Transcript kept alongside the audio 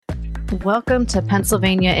Welcome to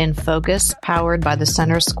Pennsylvania in Focus, powered by the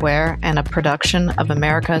Center Square and a production of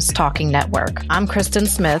America's Talking Network. I'm Kristen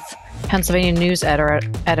Smith, Pennsylvania news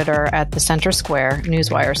editor at the Center Square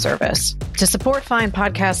Newswire service. To support fine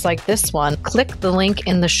podcasts like this one, click the link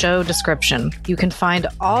in the show description. You can find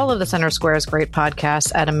all of the Center Square's great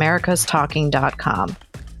podcasts at americastalking.com.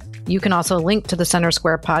 You can also link to the Center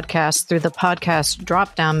Square podcast through the podcast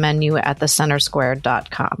drop-down menu at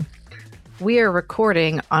thecentersquare.com. We are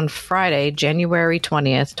recording on Friday, January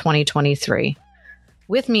 20th, 2023.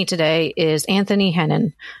 With me today is Anthony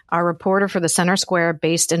Hennin, our reporter for the Center Square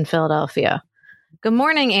based in Philadelphia. Good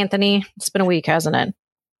morning, Anthony. It's been a week, hasn't it?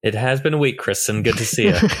 It has been a week, Kristen. Good to see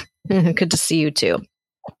you. Good to see you, too.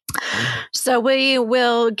 So we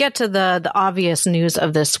will get to the obvious news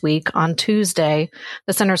of this week. On Tuesday,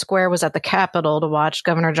 the Center Square was at the Capitol to watch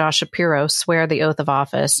Governor Josh Shapiro swear the oath of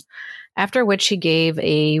office, after which he gave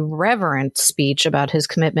a reverent speech about his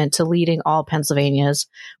commitment to leading all Pennsylvanians,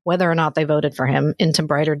 whether or not they voted for him, into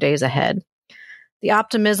brighter days ahead. The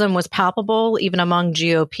optimism was palpable even among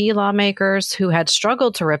GOP lawmakers who had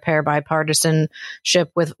struggled to repair bipartisanship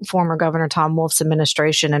with former Governor Tom Wolf's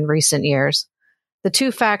administration in recent years. The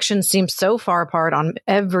two factions seem so far apart on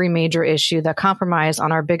every major issue that compromise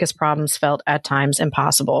on our biggest problems felt at times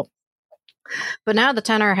impossible. But now the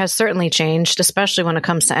tenor has certainly changed, especially when it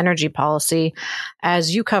comes to energy policy,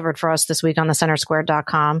 as you covered for us this week on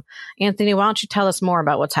thecentersquare.com. Anthony, why don't you tell us more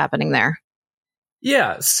about what's happening there?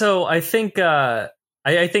 Yeah, so I think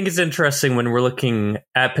it's interesting when we're looking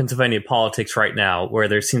at Pennsylvania politics right now, where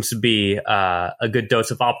there seems to be a good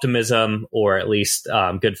dose of optimism, or at least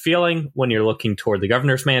good feeling when you're looking toward the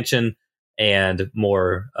governor's mansion, and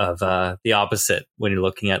more of the opposite when you're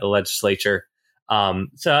looking at the legislature.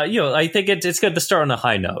 I think it's good to start on a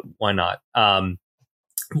high note. Why not?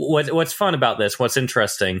 What's fun about this, what's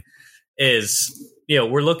interesting is,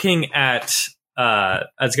 we're looking at,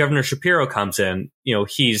 as Governor Shapiro comes in,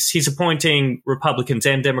 he's appointing Republicans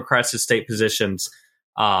and Democrats to state positions.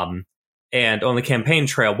 And on the campaign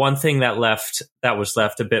trail, one thing that was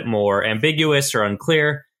left a bit more ambiguous or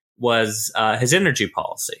unclear was his energy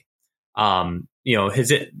policy.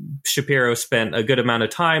 Shapiro spent a good amount of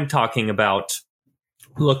time talking about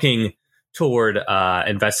looking toward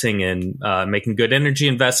investing in making good energy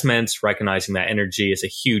investments, recognizing that energy is a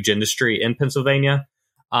huge industry in Pennsylvania.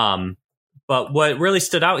 But what really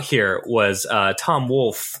stood out here was Tom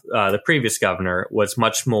Wolf, the previous governor, was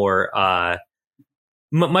much more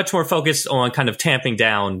focused on kind of tamping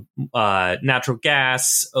down natural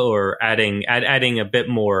gas, or adding a bit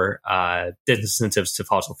more disincentives to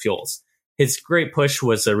fossil fuels. His great push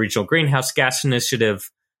was the Regional Greenhouse Gas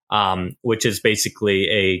Initiative, which is basically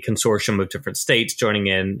a consortium of different states joining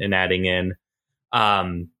in and adding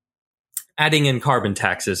in carbon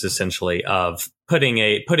taxes, essentially, of putting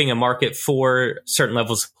a market for certain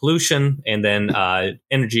levels of pollution, and then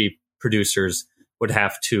energy producers would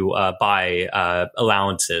have to buy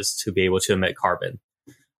allowances to be able to emit carbon.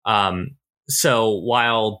 So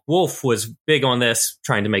while Wolf was big on this,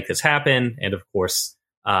 trying to make this happen, and of course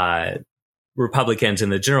Republicans in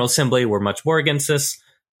the General Assembly were much more against this,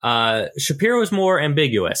 Shapiro was more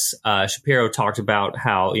ambiguous. Shapiro talked about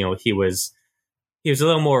how, he was a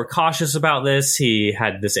little more cautious about this. He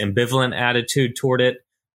had this ambivalent attitude toward it.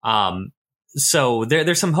 So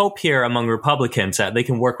there's some hope here among Republicans that they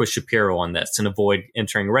can work with Shapiro on this and avoid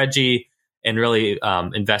entering Reggie and really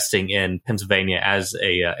investing in Pennsylvania as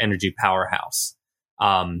a energy powerhouse.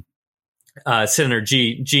 Senator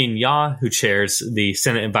Gene Yaw, who chairs the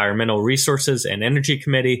Senate Environmental Resources and Energy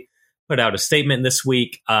Committee, put out a statement this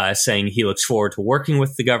week saying he looks forward to working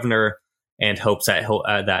with the governor and hopes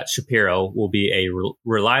that Shapiro will be a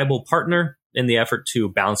reliable partner in the effort to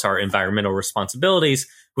balance our environmental responsibilities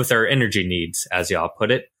with our energy needs, as y'all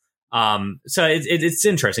put it. So it's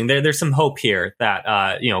interesting. There's some hope here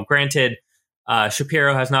that, granted,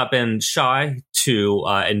 Shapiro has not been shy to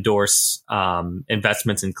endorse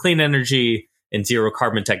investments in clean energy and zero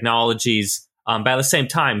carbon technologies. But at the same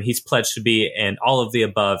time, he's pledged to be an all of the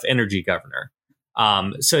above energy governor.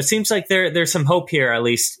 So it seems like there's some hope here. At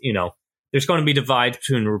least, there's going to be divide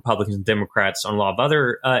between Republicans and Democrats on a lot of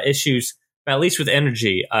other issues. But at least with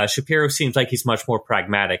energy, Shapiro seems like he's much more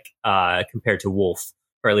pragmatic compared to Wolf,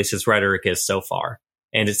 or at least his rhetoric is so far.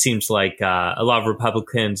 And it seems like a lot of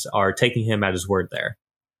Republicans are taking him at his word there.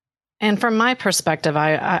 And from my perspective,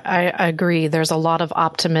 I agree. There's a lot of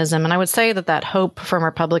optimism. And I would say that hope from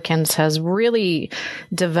Republicans has really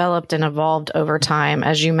developed and evolved over time.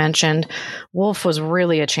 As you mentioned, Wolf was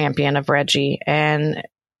really a champion of Reggie. And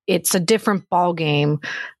it's a different ballgame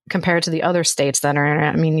compared to the other states that are in it.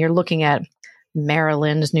 I mean, you're looking at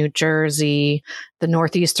Maryland, New Jersey, the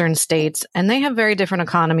northeastern states, and they have very different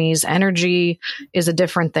economies. Energy is a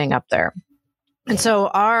different thing up there. And so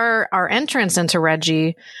our entrance into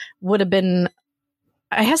RGGI would have been,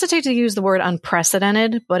 I hesitate to use the word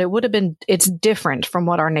unprecedented, but it would have been, it's different from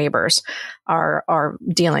what our neighbors are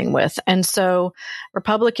dealing with. And so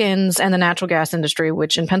Republicans and the natural gas industry,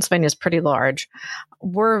 which in Pennsylvania is pretty large,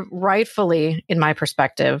 were rightfully, in my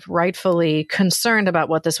perspective, rightfully concerned about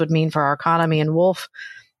what this would mean for our economy. And Wolf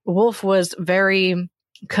was very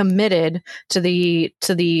committed to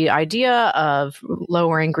the idea of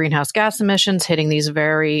lowering greenhouse gas emissions, hitting these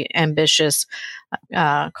very ambitious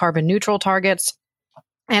carbon neutral targets.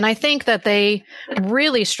 And I think that they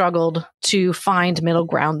really struggled to find middle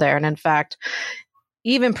ground there. And in fact,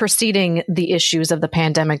 even preceding the issues of the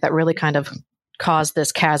pandemic that really kind of caused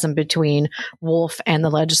this chasm between Wolf and the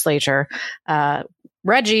legislature,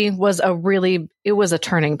 RGGI was a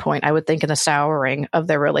turning point, I would think, in the souring of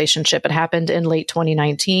their relationship. It happened in late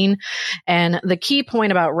 2019. And the key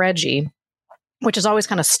point about RGGI, which is always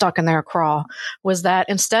kind of stuck in their craw, was that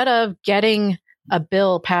instead of getting a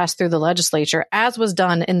bill passed through the legislature, as was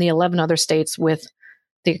done in the 11 other states with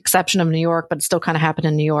the exception of New York, but it still kind of happened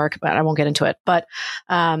in New York, but I won't get into it. But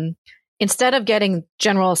instead of getting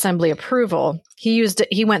General Assembly approval,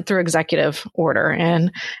 he went through executive order.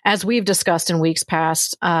 And as we've discussed in weeks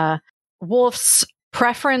past, Wolf's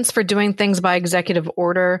preference for doing things by executive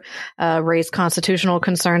order raised constitutional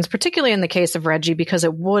concerns, particularly in the case of RGGI, because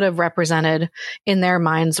it would have represented in their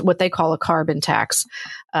minds what they call a carbon tax,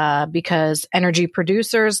 because energy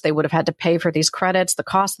producers, they would have had to pay for these credits. The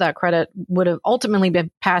cost of that credit would have ultimately been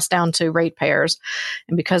passed down to ratepayers.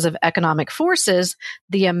 And because of economic forces,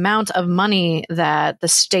 the amount of money that the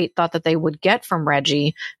state thought that they would get from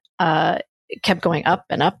RGGI kept going up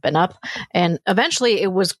and up and up. And eventually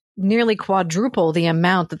it was nearly quadruple the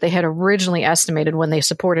amount that they had originally estimated when they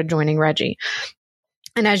supported joining RGGI.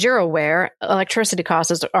 And as you're aware, electricity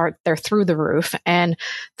costs they're through the roof, and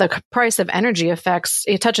the price of energy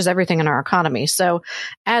it touches everything in our economy. So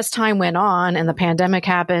as time went on and the pandemic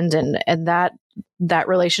happened and that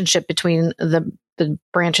relationship between the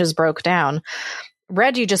branches broke down,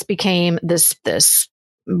 RGGI just became this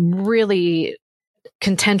really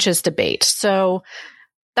contentious debate. So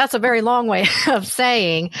that's a very long way of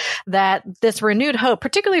saying that this renewed hope,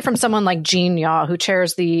 particularly from someone like Gene Yaw, who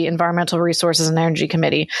chairs the Environmental Resources and Energy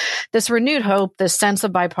Committee, this renewed hope, this sense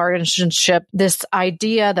of bipartisanship, this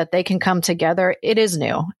idea that they can come together, it is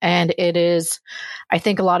new. And it is, I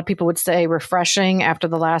think a lot of people would say, refreshing after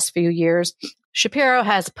the last few years. Shapiro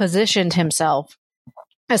has positioned himself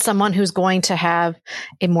as someone who's going to have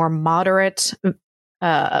a more moderate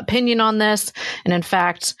opinion on this. And in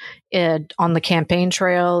fact, on the campaign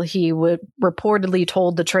trail, he would reportedly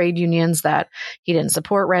told the trade unions that he didn't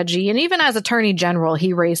support RGGI. And even as Attorney General,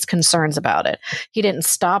 he raised concerns about it. He didn't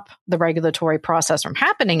stop the regulatory process from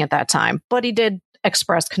happening at that time, but he did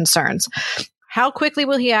express concerns. How quickly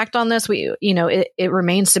will he act on this? It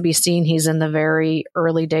remains to be seen. He's in the very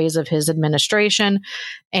early days of his administration,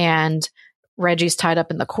 and RGGI's tied up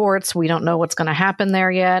in the courts. We don't know what's going to happen there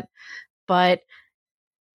yet, but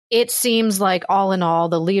it seems like all in all,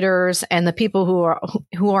 the leaders and the people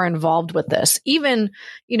who are involved with this, even,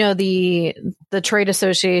 the trade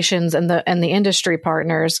associations and the industry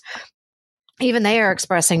partners, even they are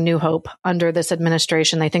expressing new hope under this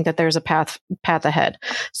administration. They think that there's a path ahead.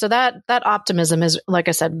 So that optimism is, like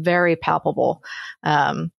I said, very palpable.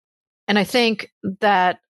 And I think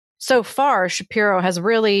that so far, Shapiro has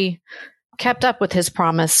really kept up with his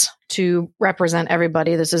promise to represent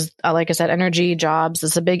everybody. This is, like I said, energy, jobs.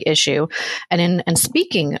 This is a big issue. And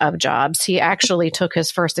speaking of jobs, he actually took his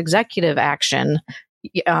first executive action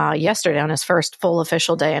yesterday on his first full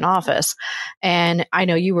official day in office. And I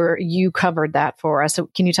know you covered that for us. So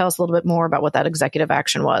can you tell us a little bit more about what that executive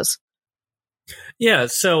action was? Yeah,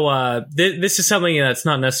 so this is something that's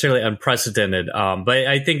not necessarily unprecedented, but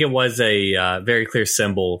I think it was a very clear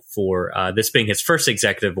symbol for this being his first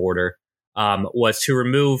executive order. Was to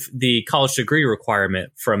remove the college degree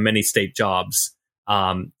requirement from many state jobs.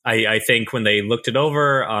 I think when they looked it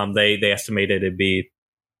over, they estimated it'd be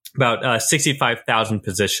about 65,000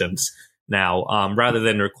 positions now. Rather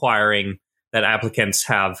than requiring that applicants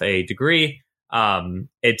have a degree,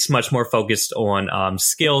 it's much more focused on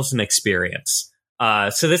skills and experience.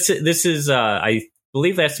 So this is I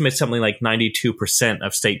believe they estimate something like 92%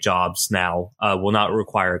 of state jobs now will not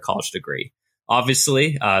require a college degree.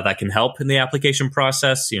 Obviously, that can help in the application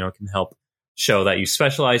process. It can help show that you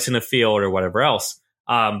specialize in a field or whatever else.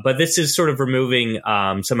 But this is sort of removing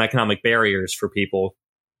some economic barriers for people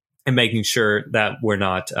and making sure that we're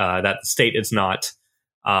not that the state is not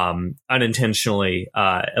unintentionally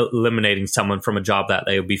eliminating someone from a job that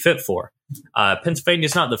they would be fit for. Pennsylvania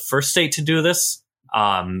is not the first state to do this.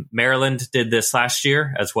 Maryland did this last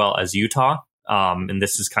year, as well as Utah. And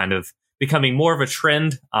this is kind of becoming more of a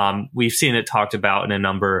trend. We've seen it talked about in a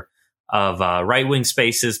number of right-wing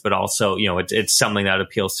spaces, but also, it's something that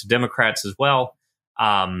appeals to Democrats as well.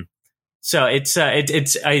 So it's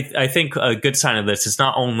I think a good sign of this is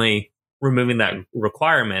not only removing that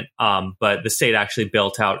requirement, but the state actually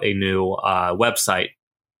built out a new website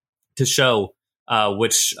to show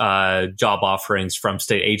which job offerings from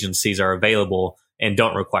state agencies are available and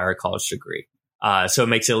don't require a college degree. So it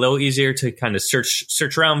makes it a little easier to kind of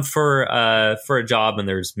search around for a job, and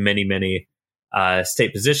there's many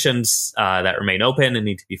state positions that remain open and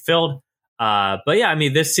need to be filled. But yeah, I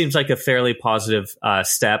mean, this seems like a fairly positive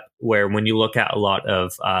step, where when you look at a lot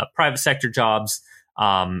of private sector jobs,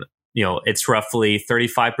 it's roughly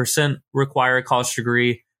 35% require a college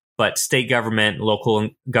degree, but state government, local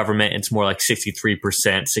government, it's more like 63%,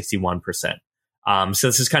 61%. So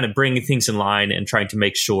this is kind of bringing things in line and trying to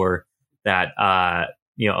make sure that, a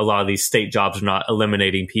lot of these state jobs are not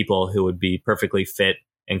eliminating people who would be perfectly fit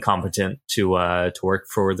and competent to work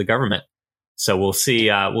for the government. So we'll see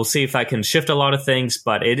if I can shift a lot of things,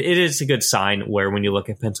 but it is a good sign where when you look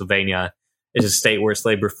at Pennsylvania, it's a state where its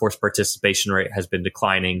labor force participation rate has been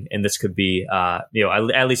declining. And this could be,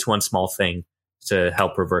 at least one small thing to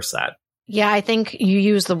help reverse that. Yeah, I think you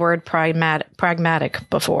used the word pragmatic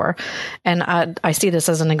before, and I see this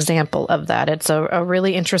as an example of that. It's a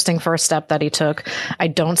really interesting first step that he took. I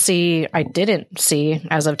didn't see,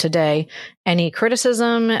 as of today, any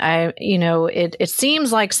criticism. It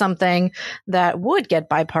seems like something that would get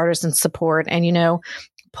bipartisan support, and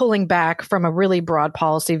pulling back from a really broad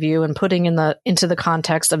policy view and putting into the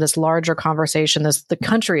context of this larger conversation the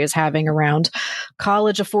country is having around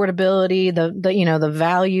college affordability, the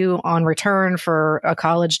value on return for a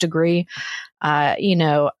college degree.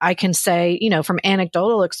 I can say, from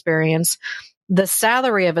anecdotal experience, the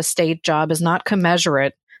salary of a state job is not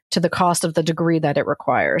commensurate to the cost of the degree that it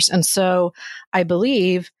requires. And so I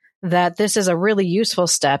believe that this is a really useful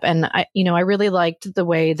step. And I really liked the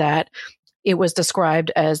way that it was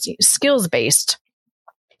described as skills-based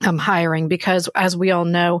hiring, because as we all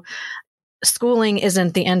know, schooling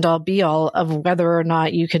isn't the end-all be-all of whether or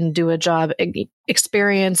not you can do a job.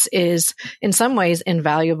 Experience is in some ways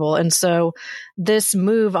invaluable. And so this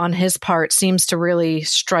move on his part seems to really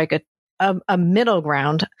strike a middle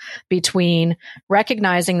ground between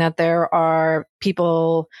recognizing that there are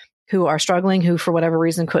people who are struggling, who for whatever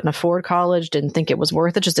reason couldn't afford college, didn't think it was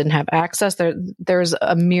worth it, just didn't have access. There's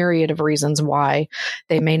a myriad of reasons why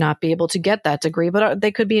they may not be able to get that degree, but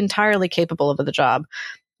they could be entirely capable of the job.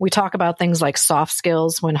 We talk about things like soft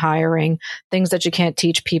skills when hiring, things that you can't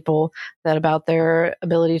teach people, that about their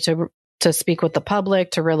ability to speak with the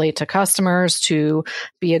public, to relate to customers, to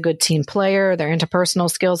be a good team player, their interpersonal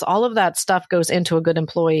skills. All of that stuff goes into a good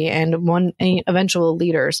employee and eventual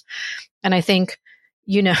leaders. And I think,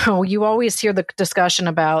 you always hear the discussion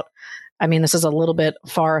about, this is a little bit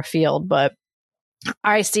far afield, but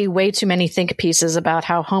I see way too many think pieces about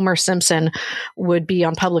how Homer Simpson would be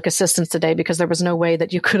on public assistance today because there was no way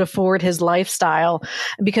that you could afford his lifestyle,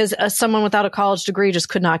 because someone without a college degree just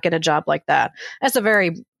could not get a job like that. That's a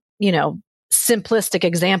very, simplistic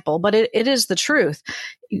example, but it is the truth.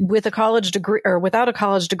 With a college degree or without a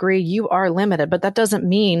college degree, you are limited, but that doesn't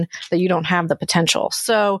mean that you don't have the potential.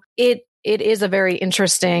 So it is a very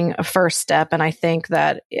interesting first step. And I think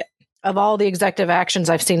that of all the executive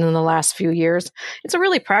actions I've seen in the last few years, it's a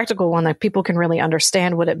really practical one that people can really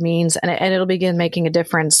understand what it means. And it'll begin making a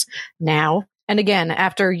difference now. And again,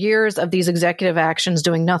 after years of these executive actions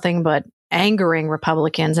doing nothing but angering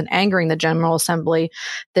Republicans and angering the General Assembly,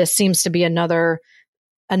 this seems to be another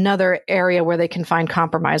area where they can find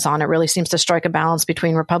compromise on. It really seems to strike a balance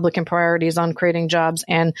between Republican priorities on creating jobs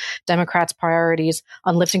and Democrats' priorities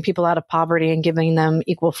on lifting people out of poverty and giving them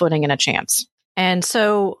equal footing and a chance. And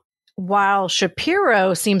so while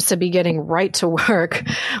Shapiro seems to be getting right to work,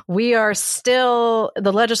 we are still,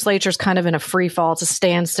 the legislature's kind of in a free fall, to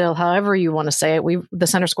standstill, however you want to say it.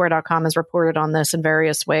 TheCenterSquare.com has reported on this in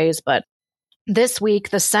various ways, but this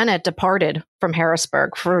week, the Senate departed from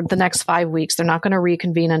Harrisburg for the next 5 weeks. They're not going to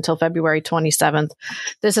reconvene until February 27th.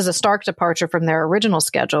 This is a stark departure from their original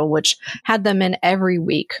schedule, which had them in every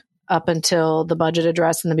week up until the budget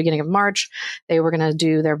address in the beginning of March. They were going to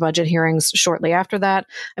do their budget hearings shortly after that.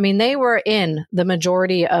 They were in the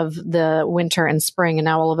majority of the winter and spring, and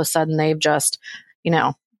now all of a sudden they've just,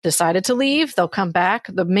 decided to leave. They'll come back.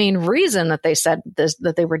 The main reason that they said this,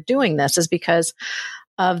 that they were doing this, is because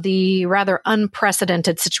of the rather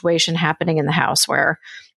unprecedented situation happening in the House where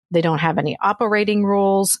they don't have any operating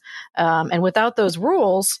rules. And without those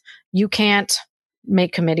rules, you can't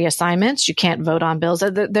make committee assignments. You can't vote on bills.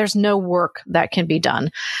 There's no work that can be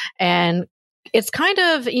done. And it's kind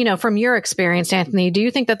of, from your experience, Anthony, do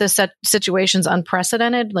you think that this situation's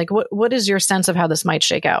unprecedented? Like, what is your sense of how this might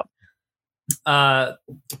shake out?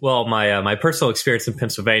 Well, my personal experience in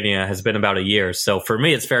Pennsylvania has been about a year, so for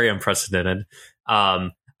me, it's very unprecedented.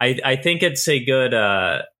 I think it's a good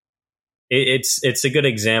it's a good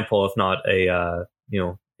example, if not a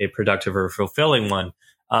productive or fulfilling one,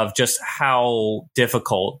 of just how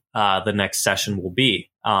difficult the next session will be.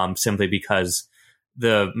 Simply because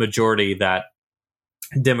the majority that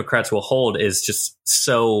Democrats will hold is just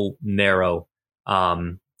so narrow.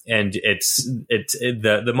 And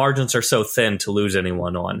the margins are so thin to lose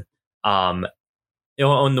anyone on. On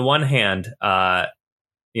the one hand,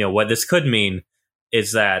 what this could mean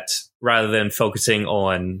is that rather than focusing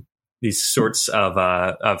on these sorts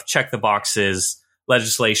of check the boxes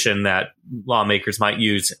legislation that lawmakers might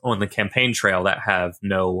use on the campaign trail that have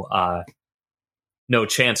no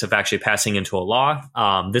chance of actually passing into a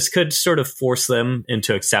law, this could sort of force them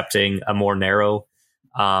into accepting a more narrow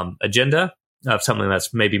agenda of something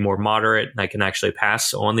that's maybe more moderate and I can actually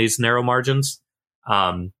pass on these narrow margins.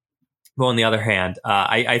 But on the other hand,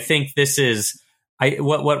 I think this is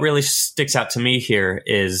what really sticks out to me here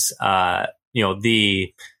is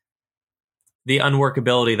the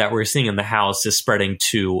unworkability that we're seeing in the House is spreading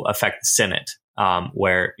to affect the Senate,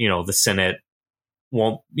 where the Senate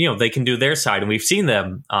won't they can do their side, and we've seen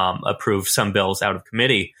them approve some bills out of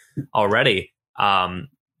committee already.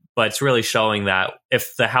 But it's really showing that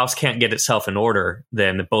if the House can't get itself in order,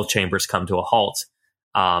 then both chambers come to a halt.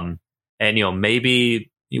 And,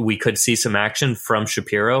 maybe we could see some action from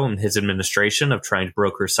Shapiro and his administration of trying to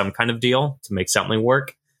broker some kind of deal to make something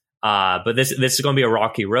work. But this is going to be a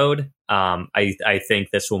rocky road. I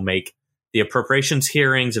think this will make the appropriations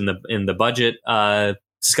hearings and the budget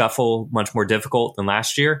scuffle much more difficult than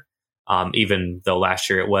last year, even though last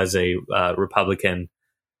year it was a Republican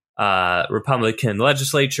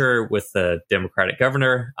legislature with the Democratic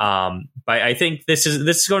governor. But I think this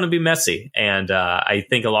is going to be messy. And I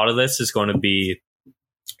think a lot of this is going to be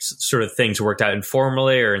sort of things worked out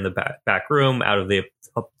informally or in the back room out of the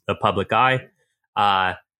public eye.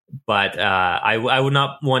 But I would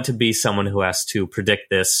not want to be someone who has to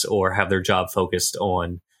predict this or have their job focused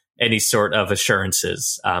on any sort of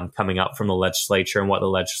assurances coming up from the legislature and what the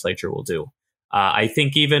legislature will do. I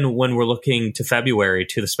think even when we're looking to February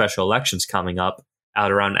to the special elections coming up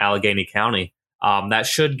out around Allegheny County, that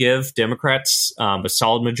should give Democrats a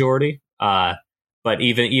solid majority. But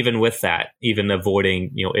even with that, even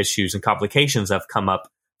avoiding issues and complications that have come up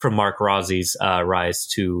from Mark Rossi's rise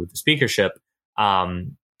to the speakership,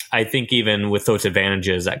 I think even with those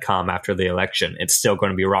advantages that come after the election, it's still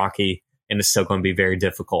going to be rocky and it's still going to be very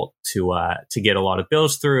difficult to get a lot of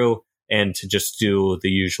bills through and to just do the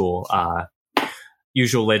usual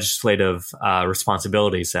legislative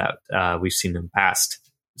responsibilities that we've seen in the past.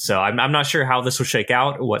 So I'm not sure how this will shake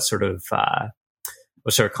out, what sort of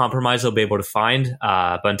compromise they'll be able to find.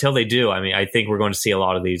 But until they do, I think we're going to see a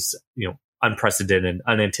lot of these, unprecedented,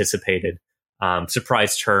 unanticipated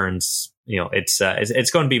surprise turns. It's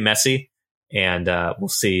going to be messy, and we'll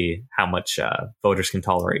see how much voters can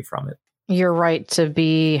tolerate from it. You're right to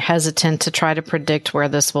be hesitant to try to predict where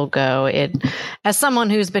this will go. As someone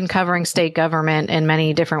who's been covering state government in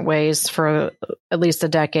many different ways for at least a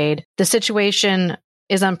decade, the situation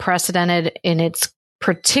is unprecedented in its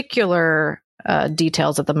particular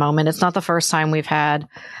details at the moment. It's not the first time we've had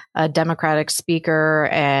a Democratic speaker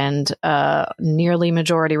and nearly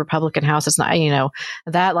majority Republican House. It's not,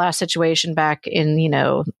 that last situation back in,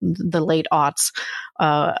 the late aughts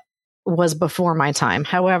was before my time.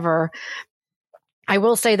 However, I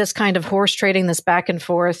will say this kind of horse trading, this back and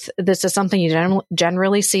forth, this is something you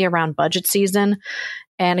generally see around budget season.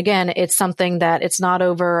 And again, it's something that it's not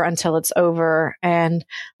over until it's over. And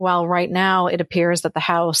while right now it appears that the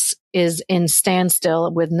House is in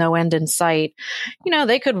standstill with no end in sight,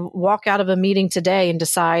 they could walk out of a meeting today and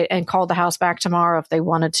decide and call the House back tomorrow if they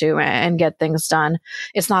wanted to and get things done.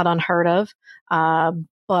 It's not unheard of.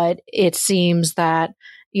 But it seems that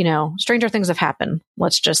stranger things have happened.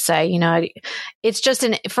 Let's just say, it's just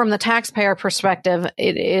from the taxpayer perspective,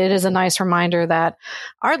 it is a nice reminder that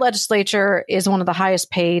our legislature is one of the highest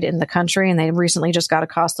paid in the country. And they recently just got a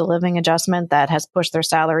cost of living adjustment that has pushed their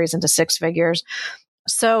salaries into six figures.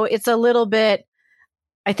 So it's a little bit,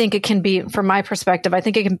 I think it can be, from my perspective, I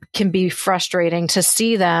think it can be frustrating to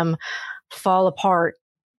see them fall apart,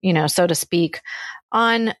 so to speak.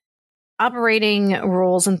 On operating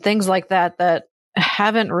rules and things like that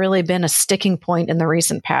haven't really been a sticking point in the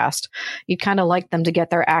recent past. You'd kind of like them to get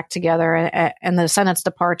their act together, and the Senate's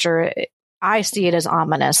departure, I see it as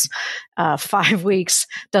ominous. 5 weeks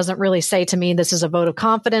doesn't really say to me this is a vote of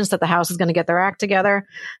confidence that the House is going to get their act together.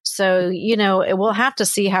 So, we'll have to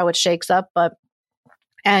see how it shakes up. But,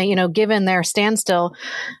 given their standstill,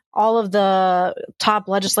 all of the top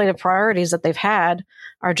legislative priorities that they've had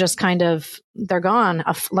are just they're gone.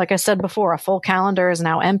 Like I said before, a full calendar is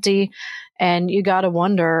now empty. And you got to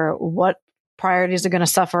wonder what priorities are going to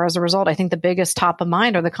suffer as a result. I think the biggest top of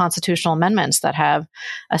mind are the constitutional amendments that have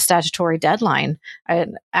a statutory deadline.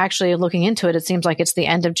 Actually, looking into it, it seems like it's the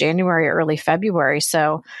end of January, early February.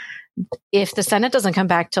 So if the Senate doesn't come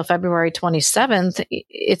back till February 27th,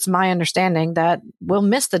 it's my understanding that we'll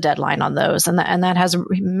miss the deadline on those. And that has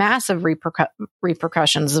massive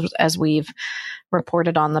repercussions, as we've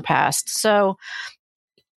reported on the past. So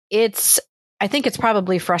I think it's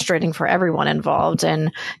probably frustrating for everyone involved.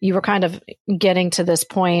 And you were kind of getting to this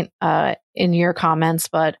point in your comments,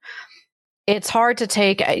 but it's hard to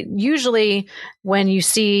take. Usually when you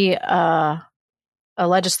see a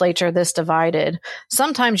legislature this divided,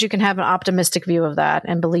 sometimes you can have an optimistic view of that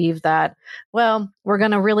and believe that, well, we're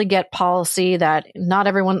going to really get policy that not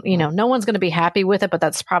everyone, no one's going to be happy with it, but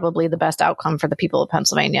that's probably the best outcome for the people of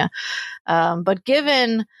Pennsylvania. But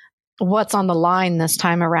given what's on the line this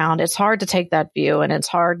time around, it's hard to take that view, and it's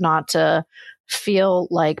hard not to feel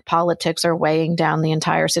like politics are weighing down the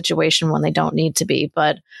entire situation when they don't need to be.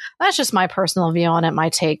 But that's just my personal view on it, my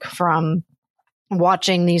take from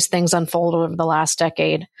watching these things unfold over the last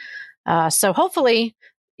decade. So hopefully,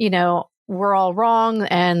 we're all wrong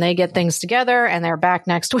and they get things together and they're back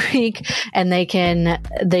next week and they can,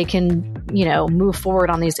 move forward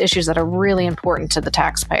on these issues that are really important to the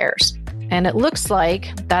taxpayers. And it looks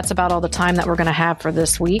like that's about all the time that we're going to have for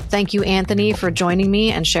this week. Thank you, Anthony, for joining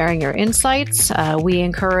me and sharing your insights. We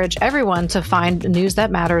encourage everyone to find news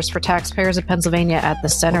that matters for taxpayers of Pennsylvania at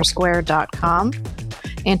thecentersquare.com.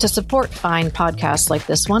 And to support fine podcasts like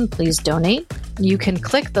this one, please donate. You can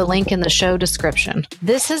click the link in the show description.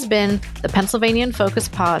 This has been the Pennsylvania in Focus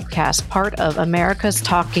podcast, part of America's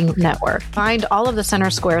Talking Network. Find all of the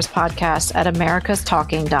Center Square's podcasts at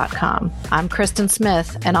americastalking.com. I'm Kristen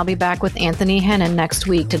Smith, and I'll be back with Anthony Hennon next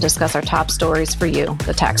week to discuss our top stories for you,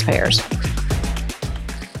 the taxpayers.